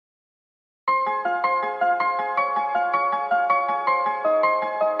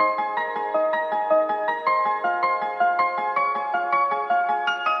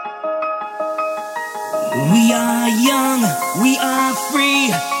are young, we are free,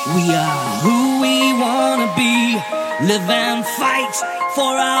 we are who we wanna be. Live and fight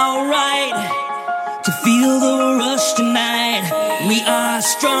for our right to feel the rush tonight. We are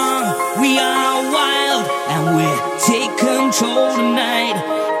strong, we are wild, and we take control tonight.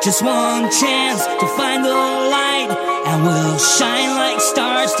 Just one chance to find the light, and we'll shine like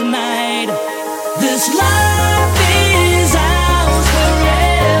stars tonight. This life is ours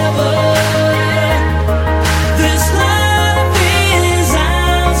forever. This life is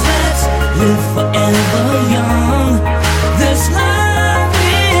ours, let's live forever young. This life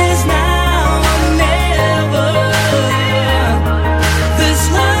is now or never. This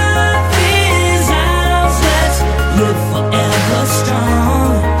life is ours, let's live forever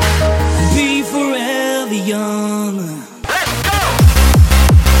strong. Be forever young. Let's go!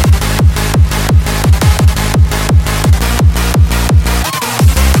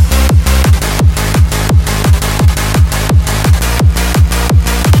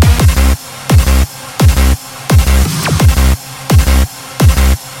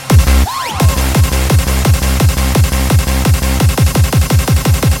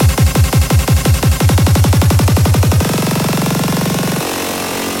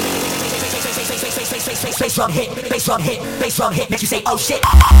 Bass drum hit, bass drum hit, bass drum hit, make you say, oh shit.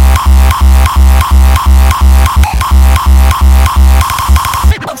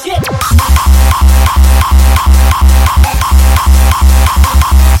 Oh shit.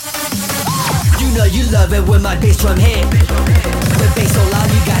 You know you love it when my bass drum hit. With bass so loud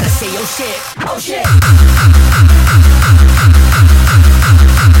you gotta say, oh shit. Oh shit.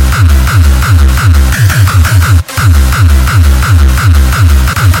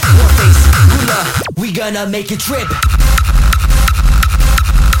 Warface, Rooler, we gonna make it trip.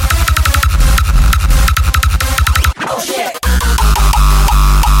 Oh shit.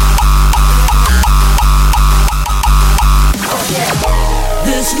 Oh shit.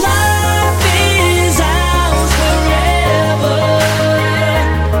 This life is ours forever.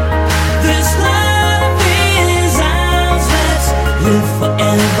 This life is ours, let's live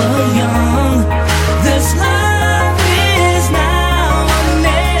forever young. This life is now or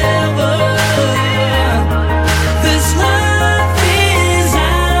never. This life is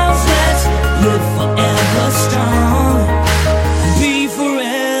ours, let's live forever strong. Be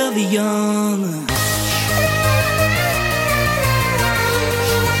forever young.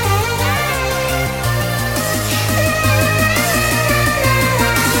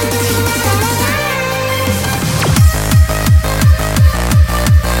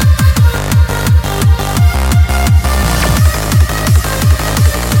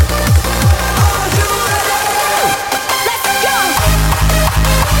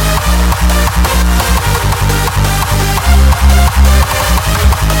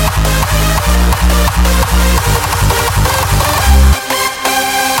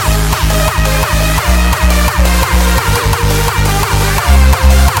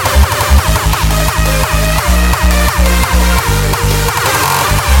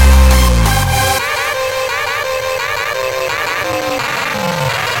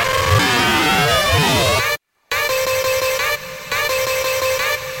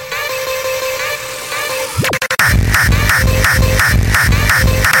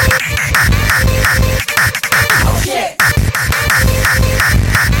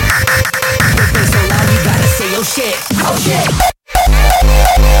 Oh shit.